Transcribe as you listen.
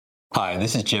Hi,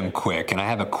 this is Jim Quick, and I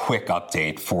have a quick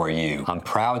update for you. I'm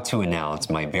proud to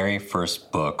announce my very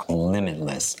first book,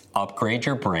 Limitless. Upgrade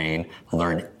your brain,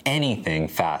 learn anything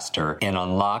faster, and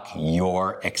unlock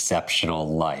your exceptional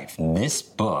life. This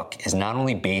book is not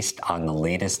only based on the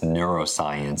latest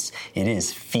neuroscience, it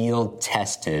is field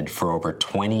tested for over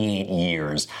 28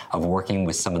 years of working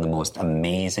with some of the most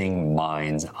amazing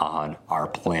minds on our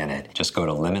planet. Just go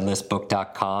to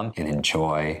limitlessbook.com and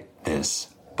enjoy this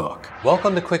book.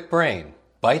 Welcome to Quick Brain,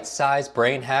 bite-sized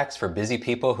brain hacks for busy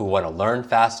people who want to learn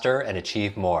faster and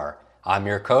achieve more. I'm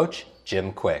your coach,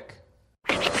 Jim Quick.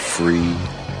 Free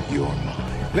your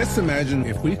mind. Let's imagine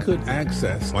if we could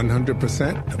access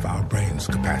 100% of our brain's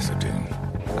capacity.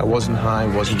 I wasn't high,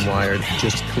 wasn't wired,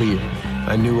 just clear.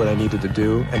 I knew what I needed to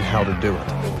do and how to do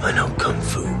it. I know Kung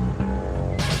Fu.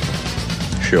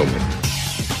 Show me.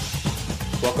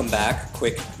 Welcome back,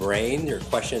 Quick Brain. Your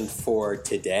question for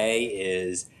today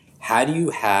is, how do you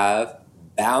have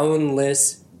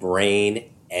boundless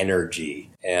brain energy?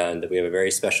 And we have a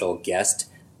very special guest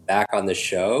back on the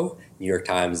show, New York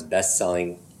Times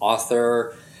best-selling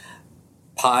author,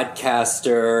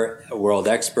 podcaster, world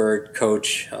expert,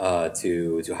 coach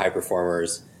to high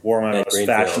performers. Wore my most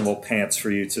Greenfield. fashionable pants for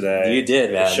you today. You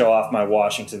did, man. To show off my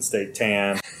Washington State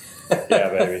tan. Yeah,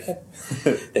 baby.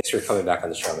 Thanks for coming back on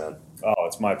the show, man. Oh,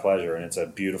 it's my pleasure, and it's a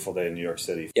beautiful day in New York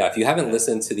City. Yeah, if you haven't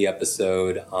listened to the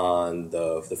episode on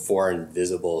the four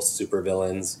invisible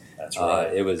supervillains, that's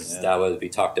right. We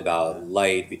talked about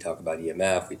light, we talked about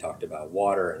EMF, we talked about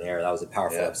water and air. That was a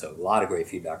powerful episode. A lot of great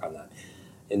feedback on that.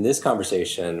 In this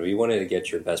conversation, we wanted to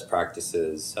get your best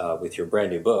practices with your brand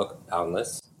new book,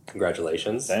 Boundless.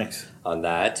 Congratulations. Thanks on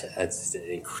that. It's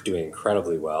doing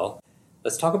incredibly well.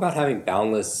 Let's talk about having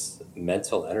boundless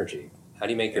mental energy. How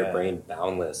do you make your brain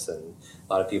boundless? And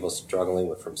a lot of people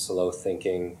struggling from slow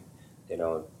thinking,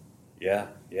 Yeah,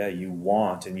 you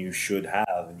want and you should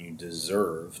have and you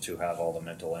deserve to have all the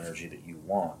mental energy that you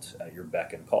want at your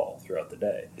beck and call throughout the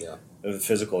day. Yeah. The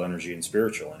physical energy and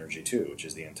spiritual energy too, which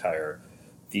is the entire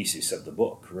thesis of the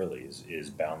book, really, is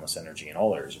boundless energy in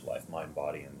all areas of life, mind,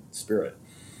 body, and spirit.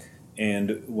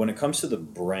 And when it comes to the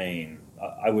brain,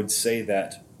 I would say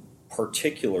that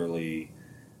particularly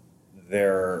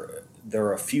there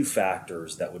are a few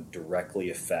factors that would directly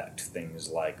affect things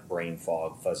like brain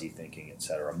fog, fuzzy thinking,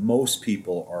 etc. Most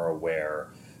people are aware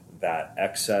that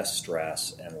excess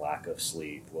stress and lack of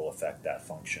sleep will affect that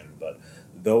function, but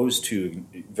those two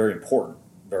very important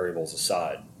variables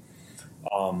aside,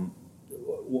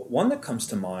 one that comes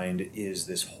to mind is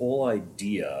this whole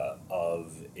idea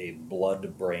of a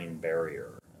blood-brain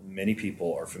barrier. Many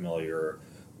people are familiar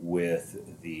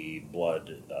with the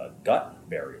blood-gut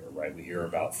barrier, right? We hear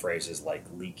about phrases like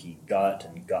leaky gut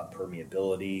and gut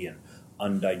permeability and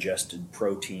undigested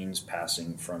proteins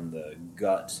passing from the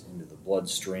gut into the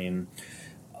bloodstream.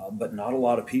 But not a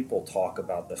lot of people talk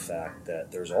about the fact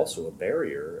that there's also a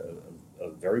barrier, a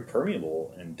very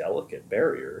permeable and delicate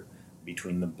barrier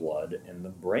between the blood and the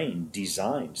brain,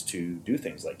 designed to do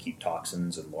things like keep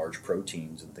toxins and large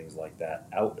proteins and things like that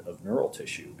out of neural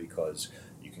tissue, because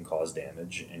you can cause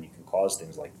damage and you can cause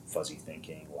things like fuzzy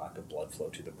thinking, lack of blood flow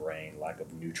to the brain, lack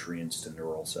of nutrients to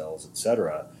neural cells,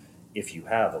 etc., if you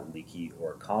have a leaky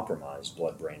or compromised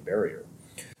blood-brain barrier.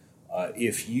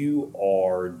 If you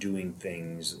are doing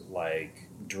things like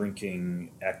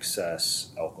drinking excess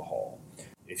alcohol,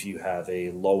 if you have a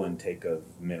low intake of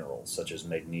minerals such as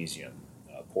magnesium,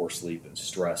 poor sleep and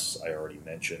stress, I already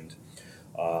mentioned,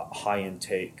 high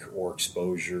intake or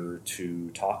exposure to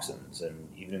toxins, and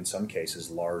even in some cases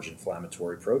large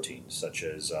inflammatory proteins such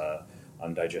as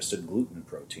undigested gluten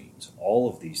proteins. All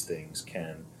of these things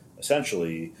can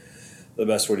essentially, the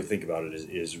best way to think about it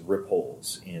is rip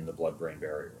holes in the blood-brain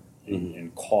barrier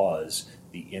and cause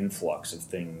the influx of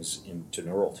things into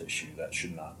neural tissue that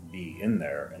should not be in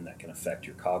there and that can affect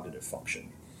your cognitive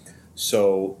function.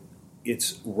 So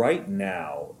it's right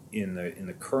now in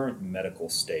the current medical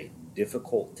state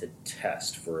difficult to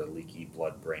test for a leaky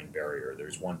blood-brain barrier.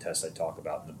 There's one test I talk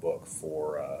about in the book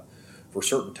for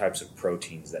certain types of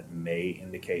proteins that may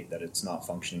indicate that it's not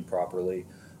functioning properly.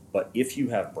 But if you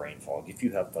have brain fog, if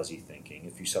you have fuzzy thinking,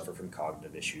 if you suffer from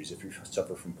cognitive issues, if you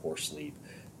suffer from poor sleep,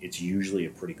 it's usually a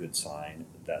pretty good sign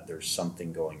that there's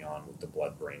something going on with the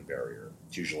blood-brain barrier.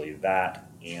 It's usually that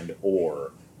and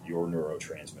or your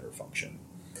neurotransmitter function.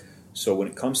 So when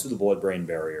it comes to the blood-brain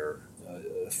barrier,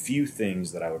 a few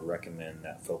things that I would recommend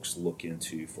that folks look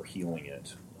into for healing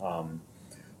it.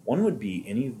 One would be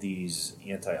any of these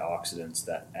antioxidants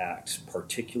that act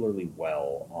particularly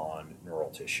well on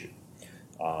neural tissue.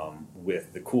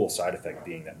 with the cool side effect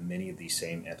being that many of these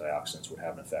same antioxidants would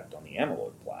have an effect on the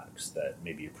amyloid plaques that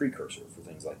may be a precursor for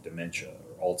things like dementia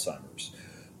or Alzheimer's.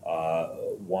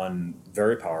 One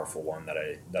very powerful one that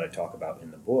I talk about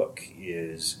in the book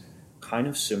is kind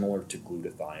of similar to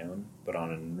glutathione, but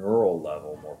on a neural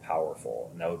level more powerful,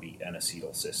 and that would be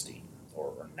N-acetylcysteine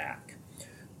or NAC.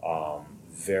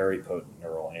 Very potent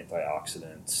neural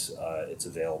antioxidants. It's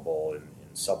available in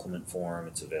supplement form.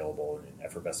 It's available in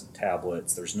effervescent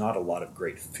tablets. There's not a lot of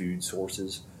great food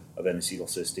sources of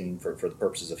N-acetylcysteine for the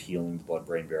purposes of healing the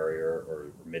blood-brain barrier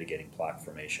or mitigating plaque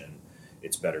formation.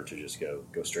 It's better to just go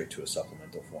straight to a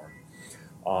supplemental form.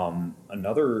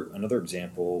 Another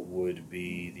example would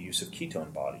be the use of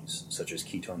ketone bodies, such as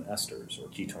ketone esters or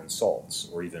ketone salts,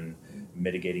 or even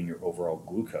mitigating your overall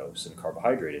glucose and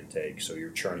carbohydrate intake so you're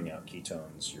churning out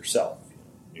ketones yourself,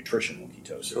 nutritional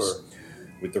ketosis. Sure.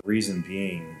 With the reason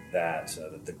being that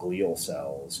the glial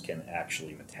cells can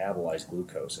actually metabolize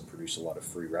glucose and produce a lot of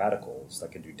free radicals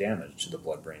that can do damage to the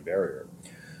blood-brain barrier.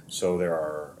 So there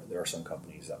are some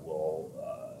companies that will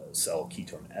sell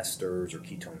ketone esters or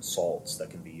ketone salts that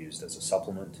can be used as a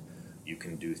supplement. You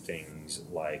can do things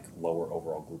like lower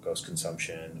overall glucose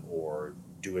consumption, or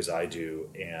do as I do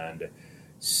and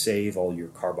save all your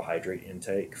carbohydrate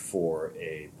intake for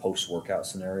a post-workout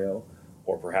scenario,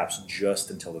 or perhaps just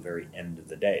until the very end of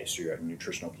the day. So you're at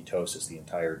nutritional ketosis the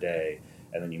entire day,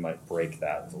 and then you might break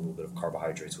that with a little bit of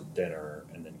carbohydrates with dinner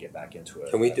and then get back into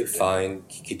it. Can we define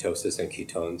ketosis and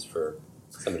ketones for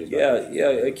somebody? Yeah.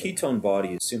 A ketone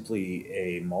body is simply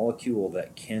a molecule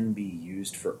that can be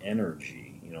used for energy.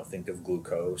 Think of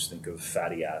glucose, think of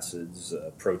fatty acids,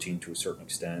 protein to a certain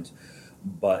extent,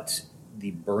 but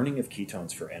the burning of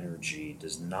ketones for energy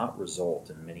does not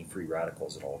result in many free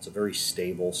radicals at all. It's a very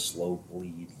stable, slow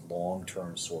bleed,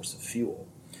 long-term source of fuel.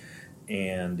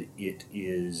 And it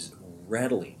is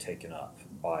readily taken up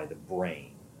by the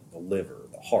brain, the liver,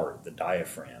 the heart, the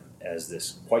diaphragm as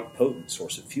this quite potent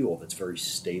source of fuel that's very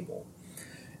stable.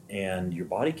 And your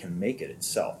body can make it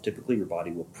itself. Typically, your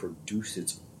body will produce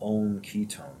its own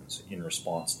ketones in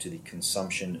response to the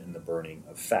consumption and the burning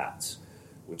of fats,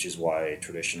 which is why a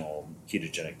traditional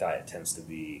ketogenic diet tends to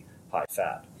be high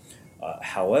fat.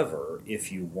 However,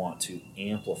 if you want to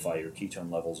amplify your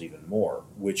ketone levels even more,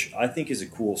 which I think is a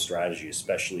cool strategy,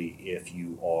 especially if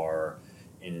you are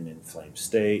in an inflamed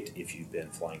state, if you've been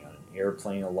flying on an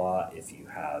airplane a lot, if you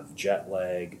have jet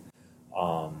lag,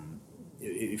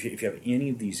 if you have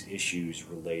any of these issues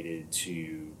related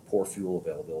to poor fuel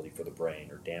availability for the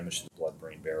brain or damage to the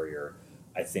blood-brain barrier,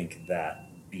 I think that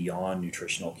beyond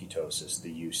nutritional ketosis, the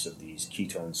use of these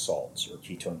ketone salts or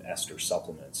ketone ester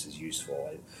supplements is useful.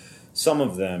 Some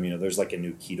of them, there's like a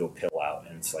new keto pill out,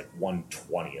 and it's like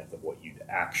 1/20th of what you'd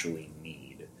actually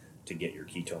need to get your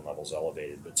ketone levels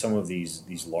elevated. But some of these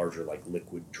larger, like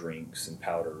liquid drinks and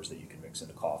powders that you can mix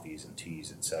into coffees and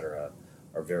teas, etc.,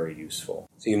 are very useful.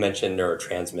 So you mentioned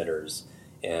neurotransmitters,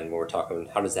 and when we're talking,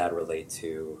 how does that relate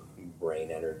to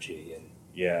brain energy? And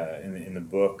yeah, in the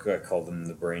book, I call them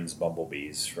the brain's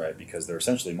bumblebees, right? Because they're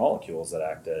essentially molecules that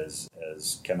act as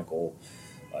chemical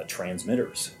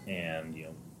transmitters, and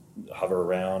hover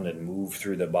around and move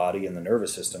through the body and the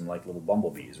nervous system like little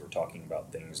bumblebees. We're talking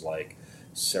about things like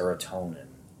serotonin,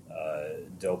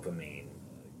 dopamine,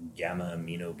 gamma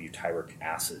aminobutyric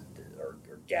acid, or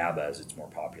GABA as it's more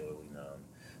popularly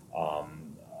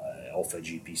known, alpha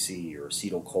GPC or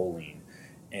acetylcholine.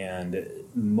 And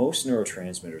most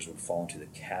neurotransmitters would fall into the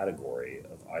category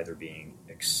of either being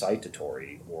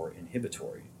excitatory or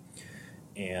inhibitory.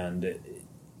 And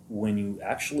when you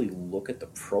actually look at the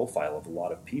profile of a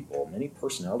lot of people, many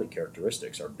personality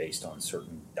characteristics are based on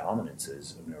certain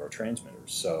dominances of neurotransmitters.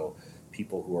 So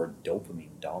people who are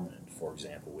dopamine dominant, for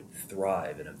example, would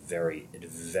thrive in a very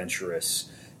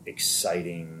adventurous,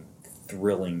 exciting,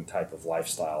 thrilling type of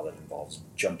lifestyle that involves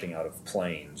jumping out of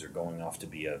planes or going off to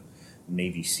be a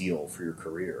Navy SEAL for your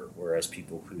career. Whereas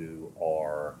people who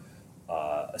are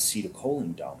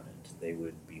acetylcholine dominant, they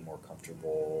would be more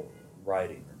comfortable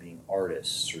writing or being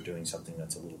artists or doing something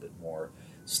that's a little bit more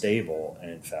stable,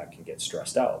 and in fact can get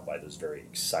stressed out by those very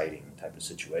exciting type of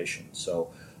situations.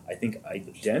 So I think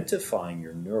identifying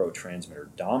your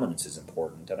neurotransmitter dominance is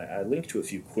important, and I link to a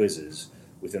few quizzes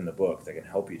within the book that can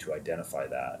help you to identify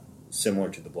that. Similar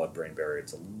to the blood-brain barrier,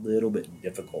 it's a little bit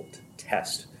difficult to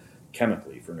test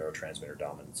chemically for neurotransmitter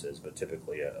dominances, but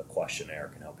typically a questionnaire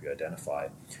can help you identify.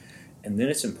 And then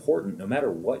it's important, no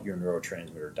matter what your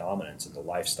neurotransmitter dominance and the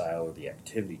lifestyle or the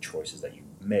activity choices that you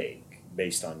make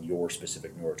based on your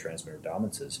specific neurotransmitter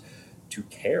dominances, to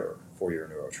care for your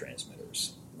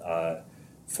neurotransmitters.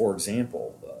 For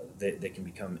example, they can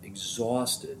become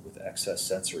exhausted with excess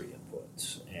sensory input.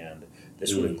 inputs. And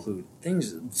this would include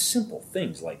simple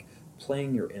things like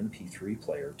playing your MP3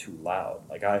 player too loud.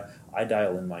 Like I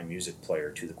dial in my music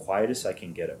player to the quietest I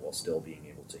can get it while still being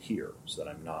able to hear, so that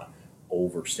I'm not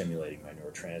overstimulating my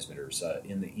neurotransmitters.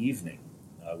 In the evening,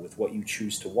 with what you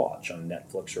choose to watch on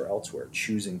Netflix or elsewhere,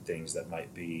 choosing things that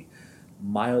might be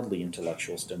mildly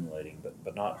intellectual stimulating,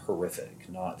 but not horrific,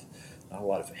 not a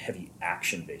lot of heavy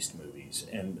action-based movies.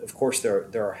 And of course,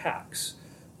 there are hacks.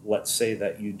 Let's say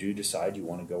that you do decide you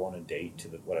want to go on a date to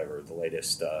the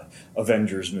latest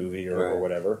Avengers movie or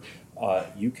whatever.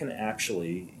 You can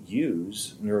actually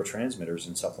use neurotransmitters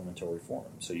in supplementary form.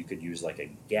 So you could use like a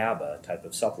GABA type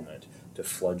of supplement to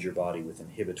flood your body with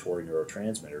inhibitory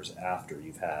neurotransmitters after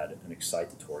you've had an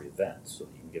excitatory event, so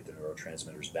that you can get the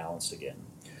neurotransmitters balanced again.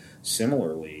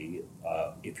 Similarly,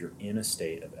 if you're in a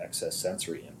state of excess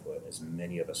sensory input, as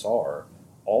many of us are,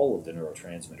 all of the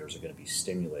neurotransmitters are going to be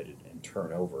stimulated and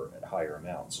turn over at higher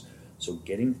amounts. So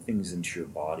getting things into your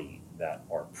body that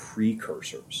are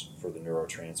precursors for the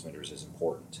neurotransmitters is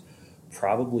important.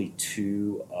 Probably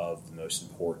two of the most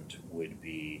important would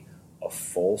be a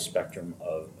full spectrum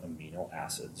of amino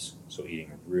acids, so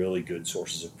eating really good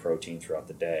sources of protein throughout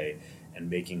the day, and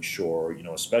making sure,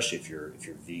 especially if you're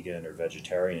vegan or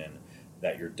vegetarian,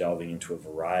 that you're delving into a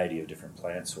variety of different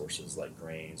plant sources like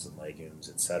grains and legumes,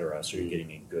 etc. So you're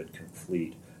getting a good,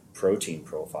 complete protein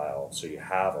profile, so you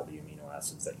have all the amino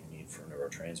acids that you need for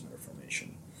neurotransmitter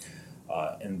formation.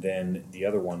 And then the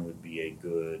other one would be a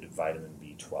good vitamin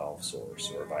B12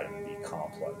 source or vitamin B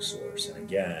complex source. And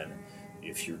again,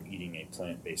 if you're eating a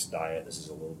plant-based diet, this is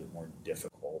a little bit more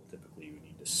difficult. Typically, you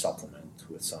need to supplement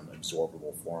with some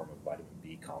absorbable form of vitamin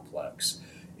B complex.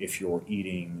 If you're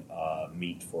eating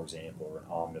meat, for example, or an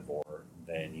omnivore,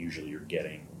 then usually you're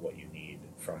getting what you need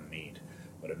from meat.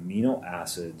 But amino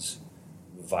acids,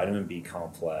 vitamin B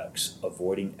complex,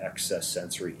 avoiding excess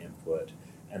sensory input,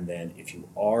 and then if you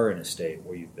are in a state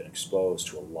where you've been exposed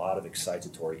to a lot of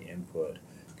excitatory input,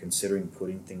 considering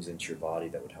putting things into your body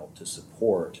that would help to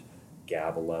support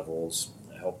GABA levels,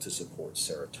 help to support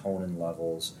serotonin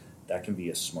levels, that can be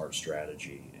a smart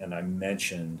strategy. And I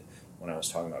mentioned when I was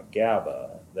talking about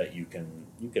GABA that you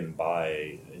can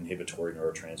buy inhibitory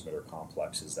neurotransmitter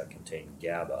complexes that contain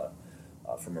GABA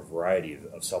from a variety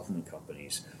of supplement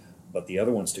companies. But the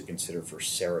other ones to consider for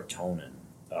serotonin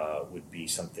would be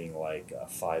something like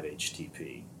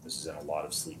 5-HTP. This is in a lot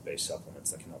of sleep-based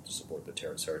supplements that can help to support the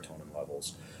serotonin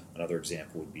levels. Another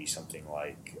example would be something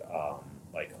like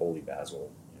holy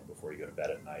basil. Before you go to bed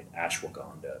at night,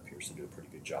 ashwagandha appears to do a pretty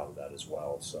good job of that as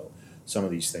well. So some of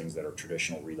these things that are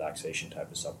traditional relaxation type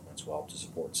of supplements will help to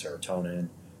support serotonin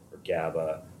or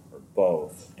GABA or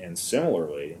both. And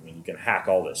similarly, you can hack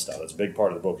all this stuff. That's a big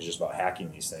part of the book, is just about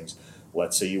hacking these things.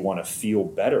 Let's say you want to feel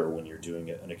better when you're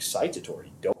doing an excitatory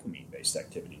dopamine-based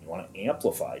activity. You want to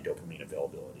amplify dopamine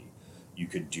availability. You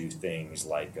could do things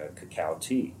like cacao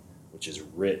tea, which is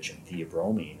rich in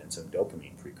theobromine and some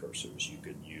dopamine precursors. You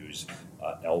could use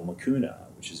L-mucuna,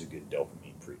 which is a good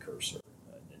dopamine precursor.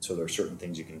 And so there are certain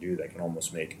things you can do that can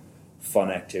almost make fun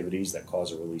activities that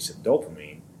cause a release of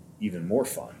dopamine even more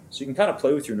fun. So you can kind of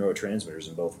play with your neurotransmitters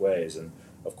in both ways. And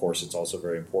of course, it's also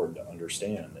very important to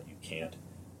understand that you can't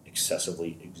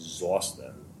excessively exhaust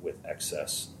them with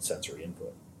excess sensory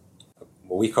input.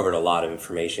 Well, we covered a lot of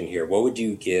information here. What would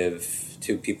you give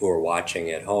to people who are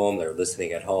watching at home, that are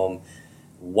listening at home,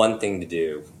 one thing to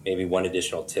do, maybe one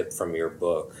additional tip from your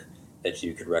book that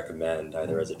you could recommend,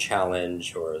 either as a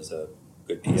challenge or as a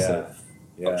good piece of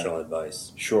functional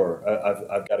advice? Sure.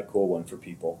 I've got a cool one for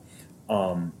people.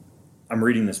 I'm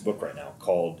reading this book right now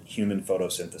called Human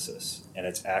Photosynthesis, and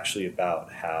it's actually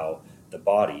about how the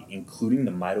body, including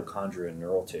the mitochondria and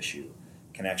neural tissue,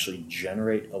 can actually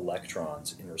generate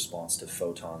electrons in response to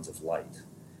photons of light.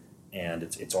 And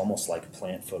it's almost like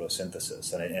plant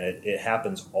photosynthesis. And it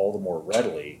happens all the more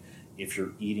readily if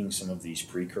you're eating some of these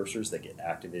precursors that get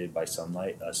activated by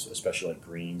sunlight, especially like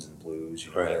greens and blues.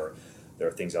 There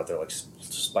are things out there like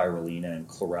spirulina and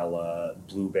chlorella,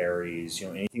 blueberries,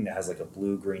 anything that has like a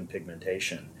blue-green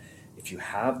pigmentation. If you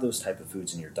have those type of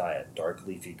foods in your diet, dark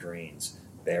leafy greens,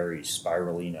 berries,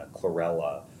 spirulina,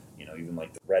 chlorella, even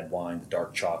like the red wine, the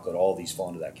dark chocolate, all these fall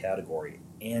into that category,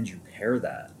 and you pair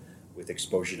that with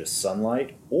exposure to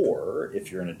sunlight, or if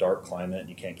you're in a dark climate and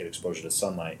you can't get exposure to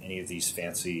sunlight, any of these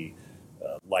fancy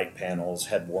light panels,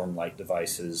 head-worn light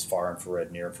devices, far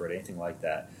infrared, near infrared, anything like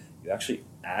that, you actually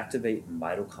activate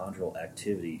mitochondrial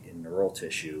activity in neural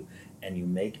tissue, and you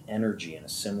make energy in a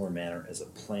similar manner as a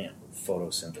plant would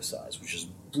photosynthesize, which just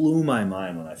blew my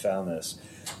mind when I found this.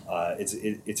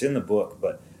 It's in the book,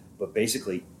 but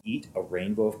basically eat a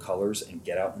rainbow of colors and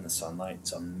get out in the sunlight.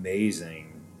 It's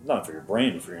amazing not for your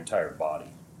brain, but for your entire body.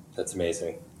 That's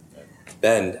amazing.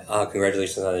 Ben,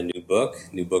 congratulations on a new book.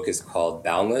 New book is called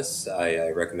Boundless.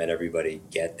 I recommend everybody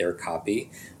get their copy.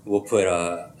 We'll put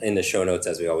in the show notes,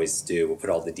 as we always do, we'll put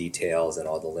all the details and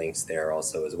all the links there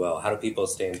also as well. How do people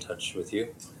stay in touch with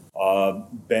you?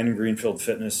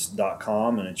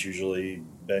 BenGreenfieldFitness.com, and it's usually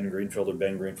Ben Greenfield or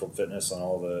Ben Greenfield Fitness on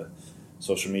all the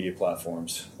social media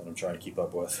platforms that I'm trying to keep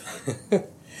up with.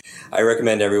 I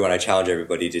recommend everyone, I challenge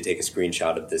everybody to take a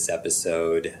screenshot of this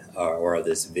episode or of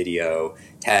this video,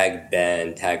 tag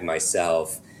Ben, tag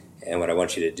myself, and what I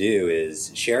want you to do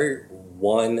is share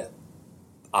one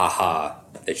aha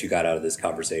that you got out of this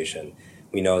conversation.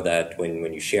 We know that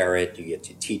when you share it, you get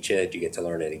to teach it, you get to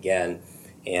learn it again,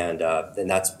 and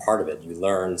that's part of it. You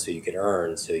learn so you can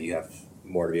earn, so you have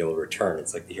more to be able to return.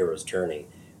 It's like the hero's journey,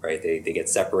 right? They get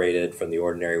separated from the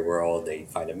ordinary world, they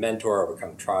find a mentor,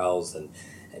 overcome trials and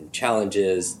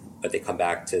challenges, but they come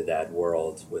back to that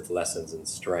world with lessons and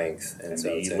strength. And so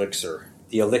the elixir.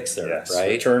 The elixir, yes,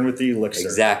 right? Return with the elixir.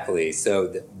 Exactly. So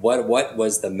what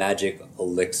was the magic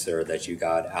elixir that you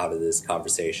got out of this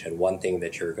conversation? One thing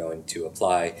that you're going to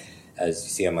apply, as you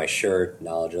see on my shirt,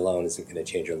 knowledge alone isn't going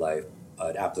to change your life,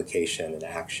 but application and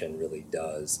action really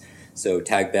does. So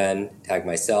tag Ben, tag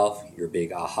myself, your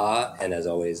big aha, and as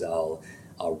always, I'll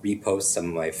repost some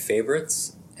of my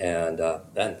favorites. And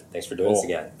Ben, thanks for doing this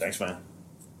again. Thanks, man.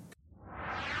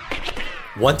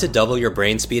 Want to double your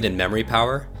brain speed and memory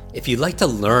power? If you'd like to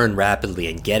learn rapidly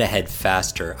and get ahead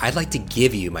faster, I'd like to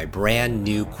give you my brand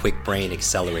new Quick Brain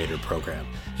Accelerator program.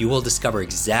 You will discover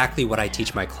exactly what I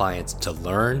teach my clients to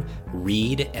learn,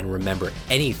 read, and remember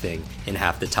anything in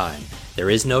half the time.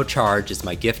 There is no charge. It's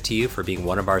my gift to you for being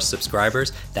one of our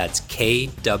subscribers. That's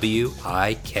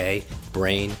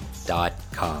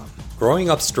kwikbrain.com. Growing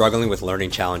up struggling with learning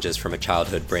challenges from a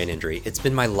childhood brain injury, it's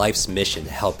been my life's mission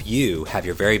to help you have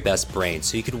your very best brain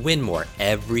so you can win more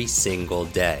every single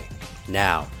day.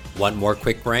 Now, want more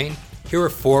Quick Brain? Here are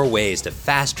 4 ways to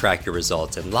fast track your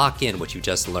results and lock in what you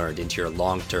just learned into your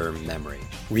long-term memory.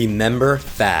 Remember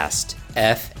FAST,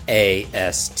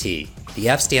 F-A-S-T. The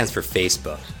F stands for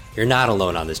Facebook. You're not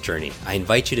alone on this journey. I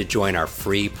invite you to join our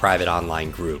free private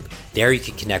online group. There you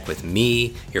can connect with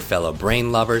me, your fellow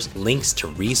brain lovers, links to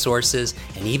resources,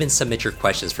 and even submit your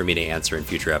questions for me to answer in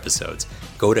future episodes.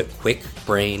 Go to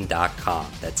quickbrain.com.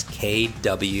 That's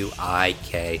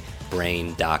K-W-I-K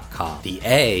brain.com. The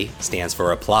A stands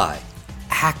for apply.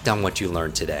 Act on what you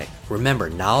learned today. Remember,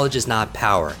 knowledge is not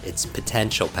power, it's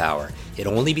potential power. It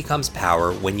only becomes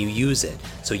power when you use it.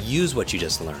 So use what you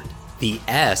just learned. The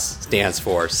S stands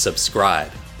for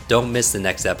subscribe. Don't miss the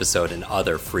next episode and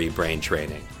other free brain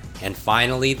training. And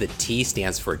finally, the T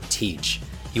stands for teach.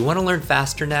 You want to learn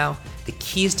faster now? The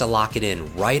key is to lock it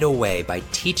in right away by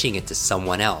teaching it to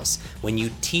someone else. When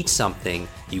you teach something,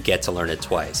 you get to learn it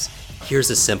twice. Here's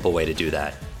a simple way to do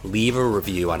that. Leave a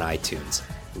review on iTunes.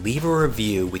 Leave a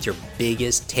review with your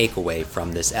biggest takeaway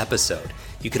from this episode.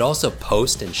 You could also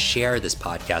post and share this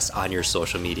podcast on your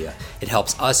social media. It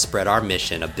helps us spread our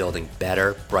mission of building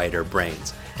better, brighter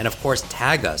brains. And of course,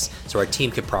 tag us so our team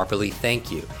can properly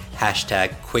thank you.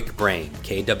 #QuickBrain,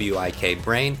 K-W-I-K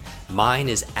brain. Mine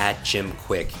is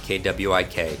 @JimQuick,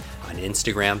 K-W-I-K, on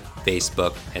Instagram,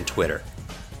 Facebook, and Twitter.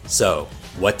 So,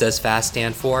 what does FAST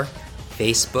stand for?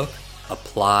 Facebook,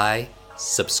 apply,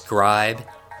 subscribe,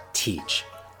 teach.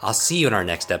 I'll see you in our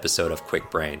next episode of Quick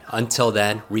Brain. Until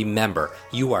then, remember,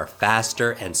 you are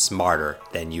faster and smarter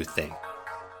than you think.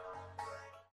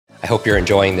 I hope you're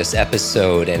enjoying this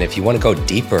episode, and if you want to go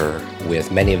deeper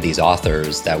with many of these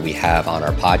authors that we have on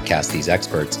our podcast, these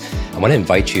experts, I want to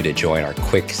invite you to join our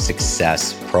Quick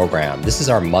Success program. This is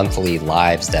our monthly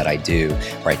lives that I do,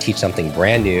 where I teach something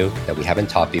brand new that we haven't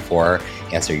taught before,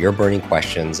 answer your burning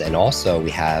questions, and also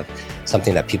we have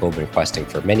something that people have been requesting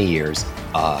for many years,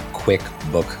 a Quick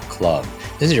Book Club.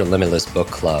 This is your limitless book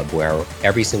club where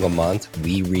every single month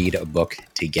we read a book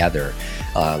together,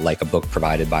 like a book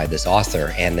provided by this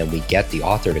author. And then we get the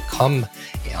author to come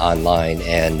online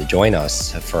and join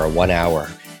us for a 1 hour,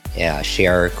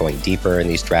 share going deeper in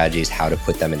these strategies, how to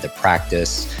put them into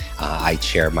practice. I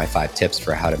share my 5 tips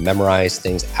for how to memorize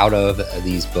things out of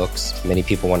these books. Many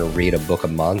people want to read a book a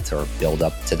month or build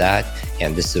up to that,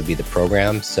 and this will be the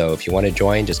program. So if you want to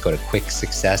join, just go to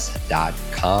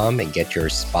quicksuccess.com and get your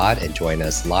spot and join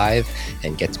us live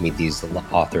and get to meet these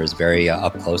authors very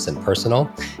up close and personal.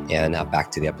 And back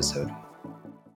to the episode.